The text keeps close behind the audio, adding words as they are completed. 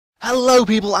Hello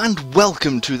people and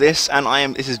welcome to this,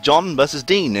 and this is John versus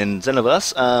Dean in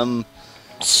Xenoverse.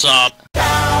 Sup?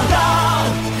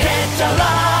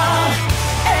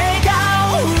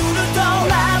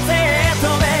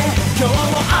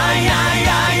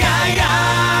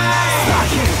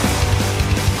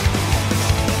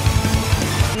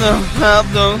 No, stop,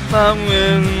 don't stop,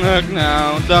 look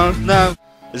now, don't stop.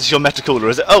 This is your meta cooler,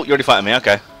 is it? Oh, you're already fighting me,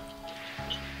 okay.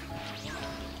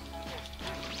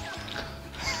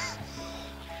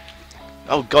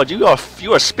 Oh god, you are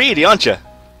speedy, aren't you?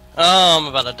 Oh, I'm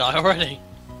about to die already.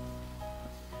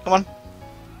 Come on.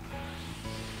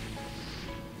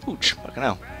 Ouch, fucking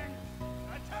hell.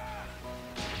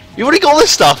 You already got all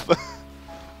this stuff!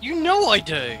 You know I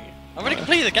do! I've already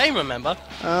completed the game, remember?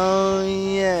 Oh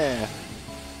yeah.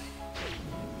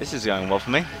 This is going well for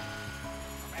me.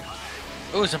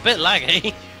 Oh, it's a bit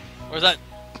laggy. Or is that...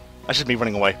 That's just me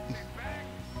running away.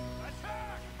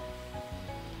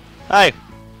 Hey!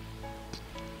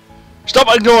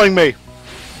 Stop ignoring me!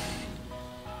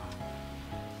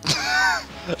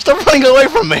 Stop running away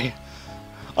from me!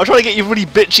 I'm trying to get you really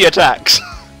bitchy attacks.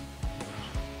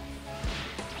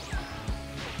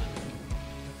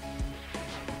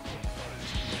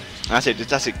 That's it,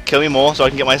 that's it. Kill me more so I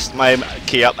can get my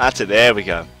key up. That's it, there we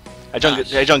go. Hey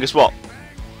John, guess what?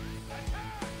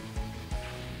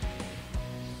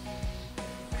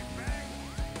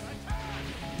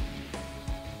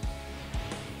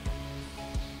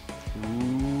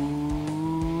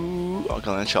 Ooh, oh,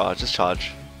 go on, charge, just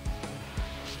charge.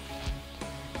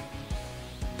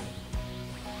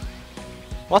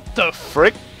 What the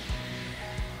frick?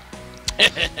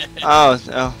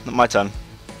 Oh, my turn.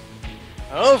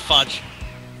 Oh, fudge.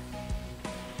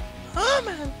 Oh,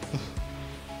 man.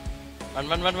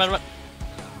 Run.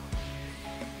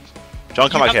 John,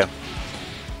 come back here.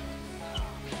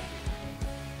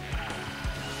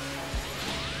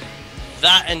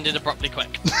 That ended abruptly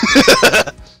quick.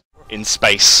 In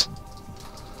space.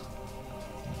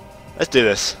 Let's do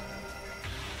this.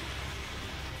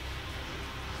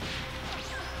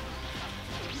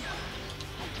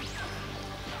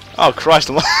 Oh Christ!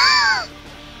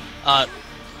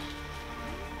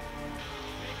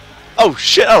 Oh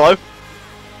shit! Hello.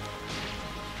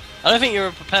 I don't think you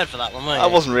were prepared for that one, were you? I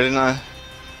wasn't really, no.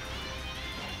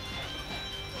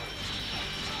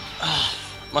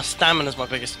 My stamina's my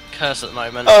biggest curse at the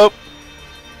moment. Oh,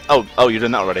 you're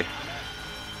doing that already.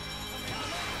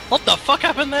 What the fuck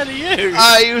happened there to you?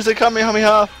 I used a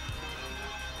Kamehameha.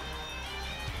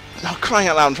 Oh, crying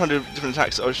out loud! I'm trying to do different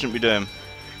attacks that I shouldn't be doing.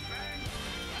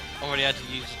 Already had to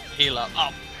use heal up.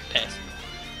 Oh, piss.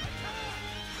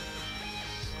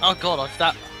 Oh god, I've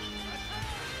that.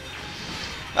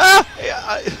 Ah!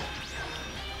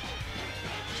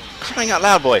 Crying out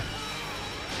loud, boy.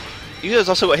 You guys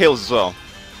also got heals as well.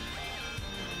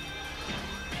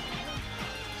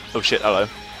 Oh shit! Hello.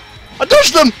 I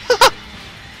dodged them.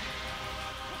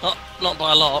 Not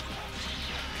by a lot.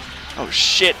 Oh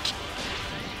shit!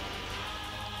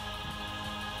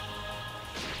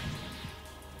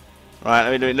 Right,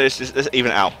 let me do this. Let's even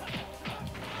it out.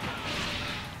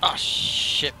 Oh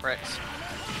shit, bricks.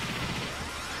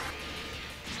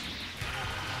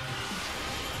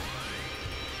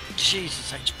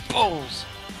 Jesus H balls.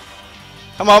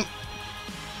 Come on.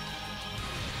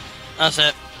 That's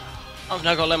it. I've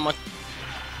now got to let my.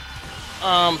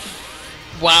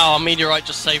 Wow, a meteorite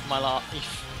just saved my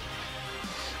life.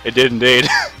 It did indeed.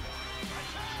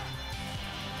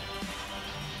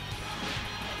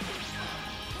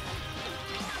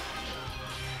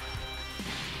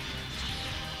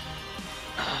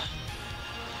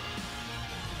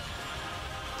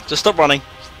 Just stop running.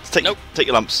 Just take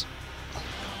your lumps.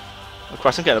 Oh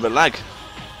Christ, I'm getting a bit of lag.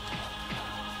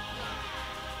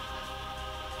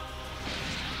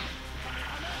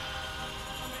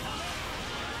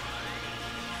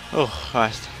 Oh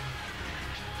Christ.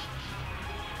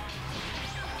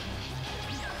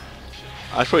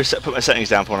 I should probably put my settings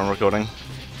down for when I'm recording.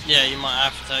 Yeah, you might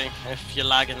have to if you're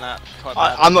lagging that quite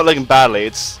bad. I'm not lagging badly.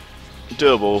 It's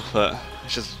doable, but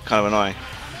it's just kind of annoying.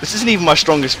 This isn't even my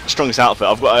strongest outfit.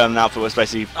 I've got an outfit that's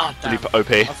basically really OP.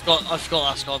 I forgot that's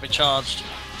got to be charged.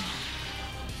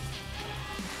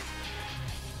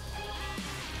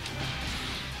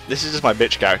 This is just my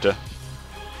bitch character.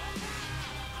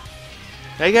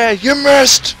 Hey guys, you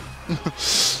missed! You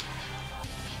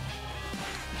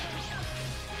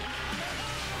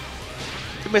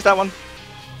missed that one.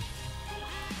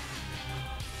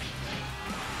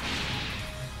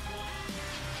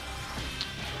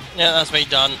 Yeah, that's me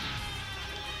done.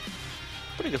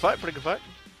 Pretty good fight, pretty good fight.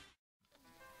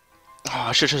 Oh,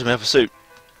 I should have chosen my other suit.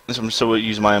 This one, so we'll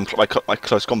use my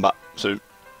close combat suit.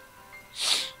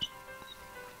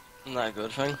 Isn't that a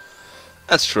good thing?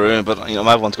 That's true, but you know,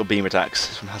 my other one's got beam attacks.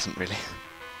 This one hasn't really.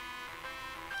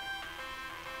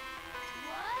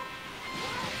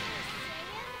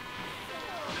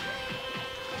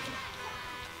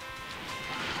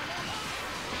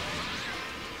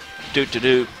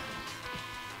 Do.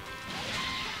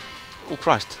 Oh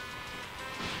Christ.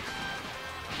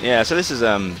 Yeah, so this is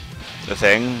the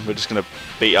thing. We're just gonna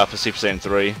beat up a Super Saiyan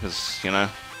 3 because you know.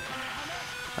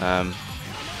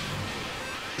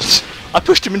 I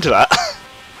pushed him into that.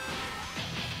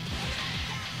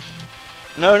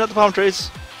 No, not the palm trees.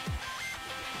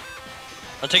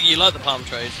 I take it you like the palm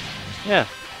trees. Yeah.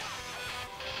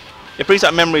 It brings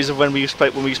back memories of when we used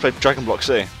to play Dragon Block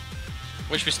C.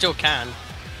 Which we still can.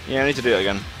 Yeah, I need to do it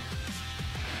again.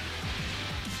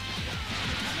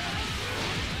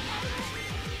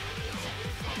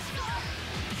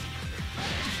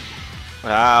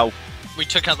 Wow. We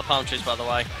took out the palm trees, by the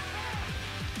way.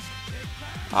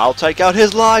 I'll take out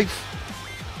his life.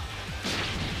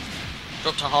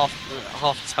 Dropped to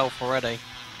half his health already.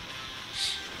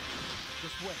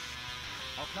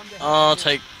 I'll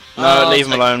take. No, leave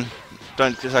him alone.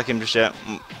 Don't attack him just yet.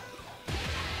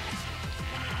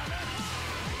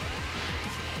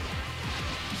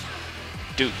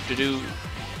 Do.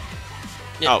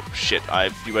 Yep. Oh shit!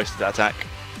 You wasted that attack.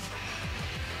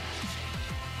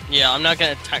 Yeah, I'm now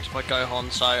getting attacked by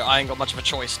Gohan, so I ain't got much of a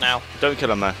choice now. Don't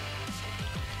kill him though.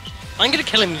 I'm gonna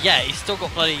kill him, yeah, he's still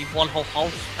got bloody one whole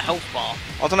health bar.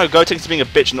 I don't know, Gotenks being a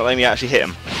bitch and not letting me actually hit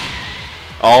him.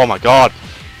 Oh my god.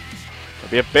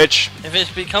 Don't be a bitch. If it's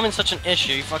becoming such an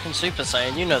issue, fucking Super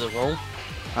Saiyan, you know the rule.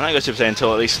 I don't go Super Saiyan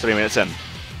until at least 3 minutes in.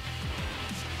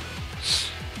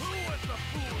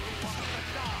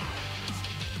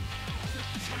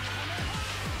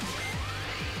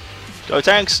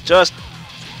 Gotenks, just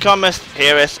cometh,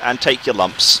 heareth, and take your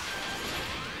lumps.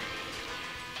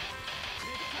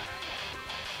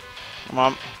 Come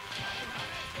on.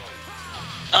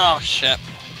 Oh shit,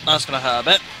 that's gonna hurt a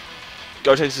bit.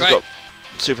 Gotenks has got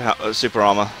super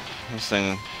armor. This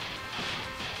thing.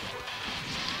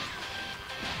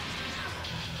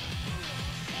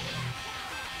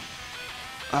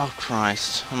 Oh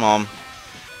Christ! Come on.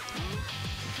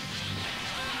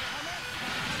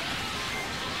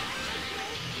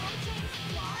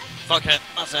 Fuck it,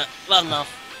 that's it. Not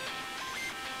enough.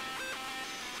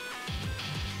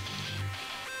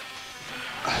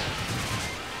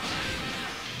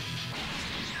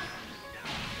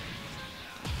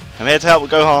 I'm here to help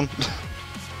with Gohan.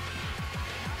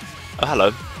 Oh,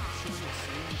 hello.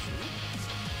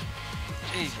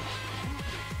 Jesus.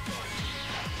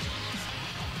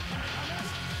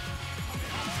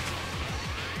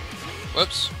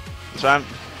 Whoops. That's right.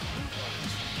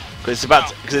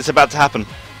 Because it's about to happen.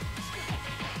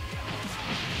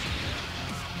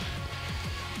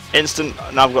 Instant.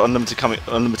 Now I've got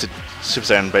unlimited Super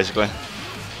Saiyan basically.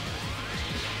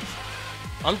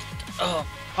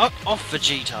 Fuck off,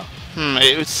 Vegeta.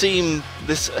 It would seem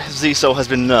this Z-Soul has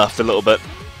been nerfed a little bit.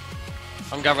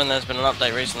 I'm gathering there's been an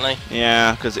update recently.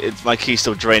 Yeah, because my key's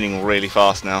still draining really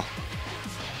fast now.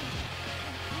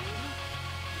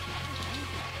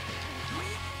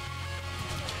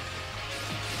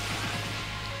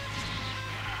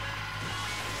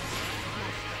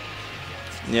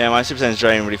 Yeah, my Super Saiyan's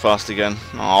draining really fast again.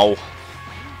 Oh.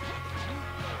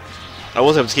 I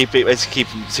was able to keep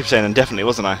Super Saiyan indefinitely,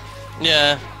 wasn't I?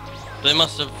 Yeah, they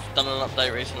must have done an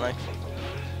update recently.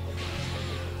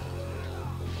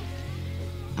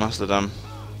 Must have done.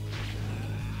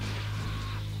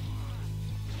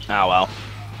 Ah well,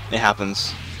 it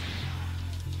happens.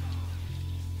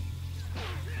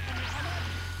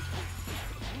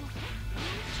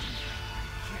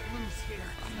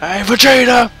 Hey,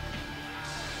 Vegeta!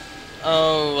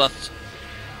 Oh, that's...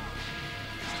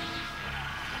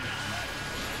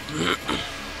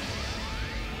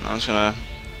 I'm just gonna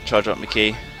charge up my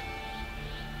key.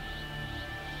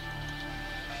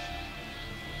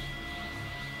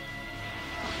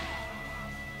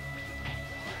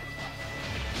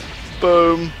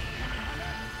 Boom!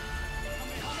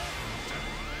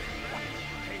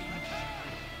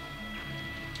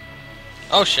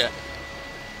 Oh shit.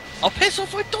 Oh piss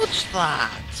off, I dodged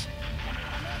that!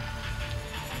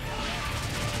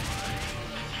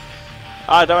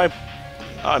 Ah, don't I?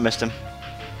 Oh, I missed him.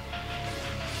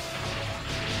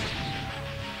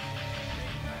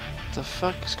 What the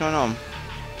fuck is going on?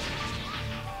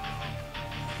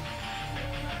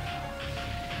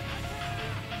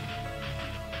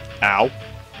 Ow.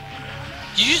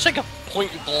 Did you just take a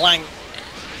point blank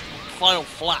final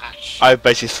flash? I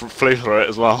basically flew through it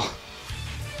as well.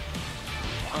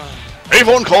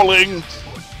 Avon calling!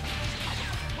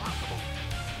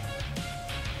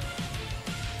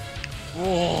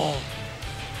 Whoa.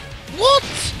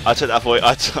 What? I took that for you.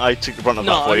 I took the brunt of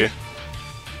that for you.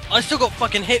 I still got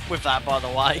fucking hit with that, by the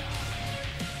way.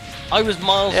 I was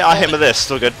miles. Yeah, I hit him with this.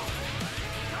 Still good.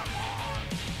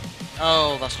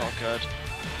 Oh, that's not good.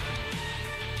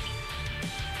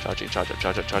 Charge it, charge up,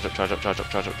 charge up, charge up, charge up, charge up,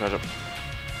 charge up, charge up.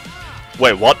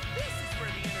 Wait, what?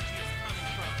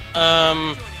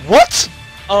 What?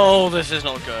 Oh, this is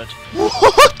not good.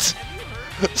 What?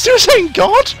 So you're saying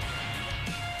God?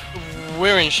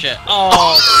 We're in shit.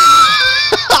 Oh.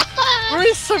 We're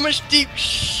in so much deep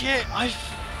shit. I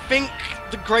think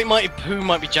the Great Mighty Pooh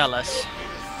might be jealous.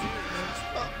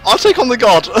 I'll take on the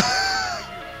God.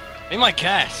 Be my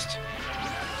guest.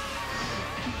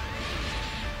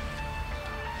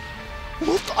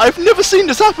 What? I've never seen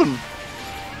this happen.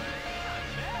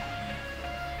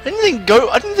 I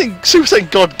didn't think Super Saiyan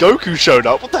God Goku showed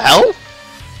up. What the hell?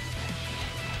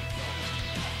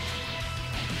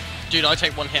 Dude, I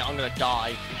take one hit, I'm gonna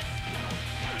die.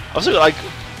 I was like,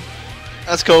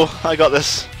 that's cool. I got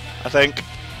this. I think.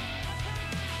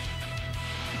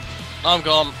 I'm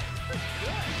gone.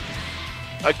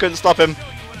 I couldn't stop him.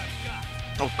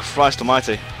 Oh Christ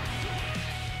Almighty!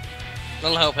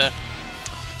 Little help here.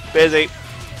 Busy.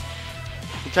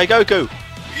 Okay, Goku.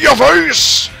 Your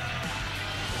face.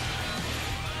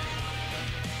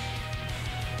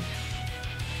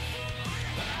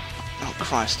 Oh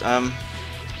Christ.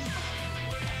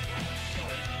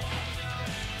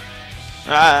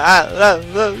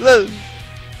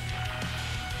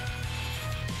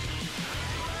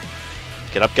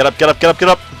 Get up, get up, get up, get up, get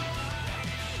up!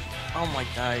 Oh my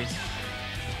days.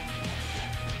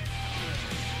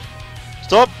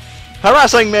 Stop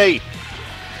harassing me!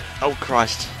 Oh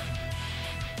Christ.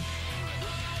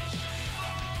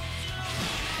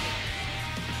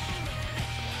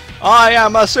 I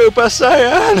am a Super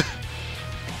Saiyan!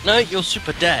 No, you're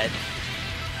super dead.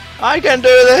 I can do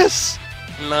this!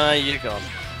 No, you're gone.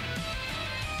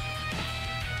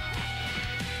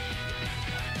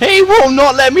 He will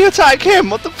not let me attack him!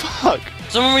 What the fuck?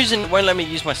 For some reason, it won't let me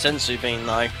use my Sensu Bean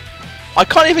though. I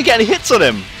can't even get any hits on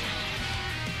him!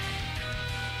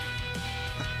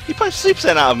 He punched Super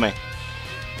Saiyan out of me.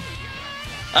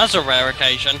 That's a rare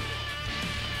occasion.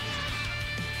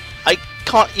 I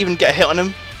can't even get a hit on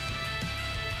him.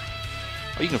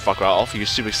 Oh, you can fuck right off, you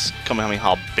super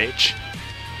Kamehameha bitch.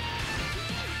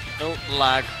 Oh,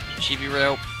 lag. She be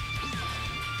real.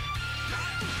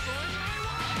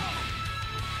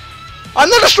 I'm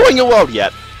not destroying your world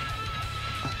yet!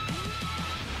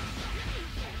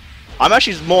 I'm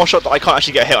actually more shocked that I can't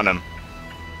actually get a hit on him.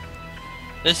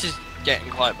 This is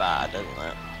getting quite bad, isn't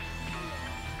it?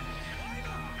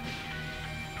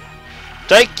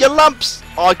 Take your lumps!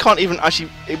 Oh, I can't even actually.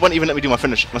 It won't even let me do my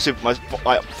finish, my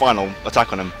final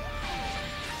attack on him.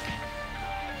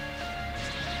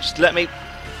 Just let me.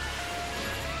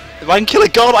 If I can kill a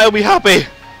god, I'll be happy.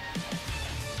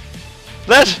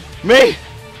 Let me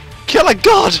kill a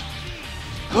god.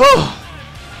 Oh,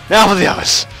 now for the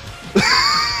others.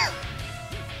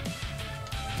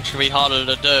 Which will be harder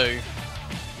to do.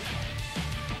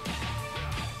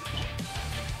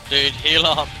 Dude, heal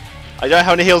up. I don't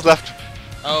have any heals left.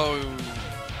 Oh.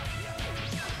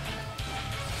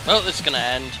 Well, this is gonna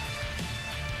end.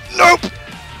 Nope.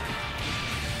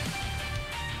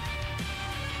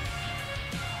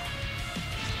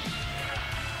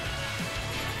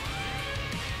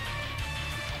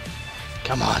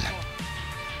 Come on.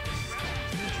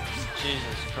 Jesus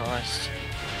Christ.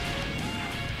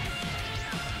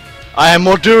 I am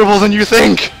more durable than you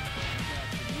think.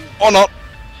 Or not.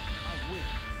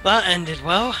 That ended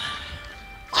well.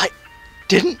 I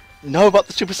didn't know about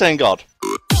the Super Saiyan God.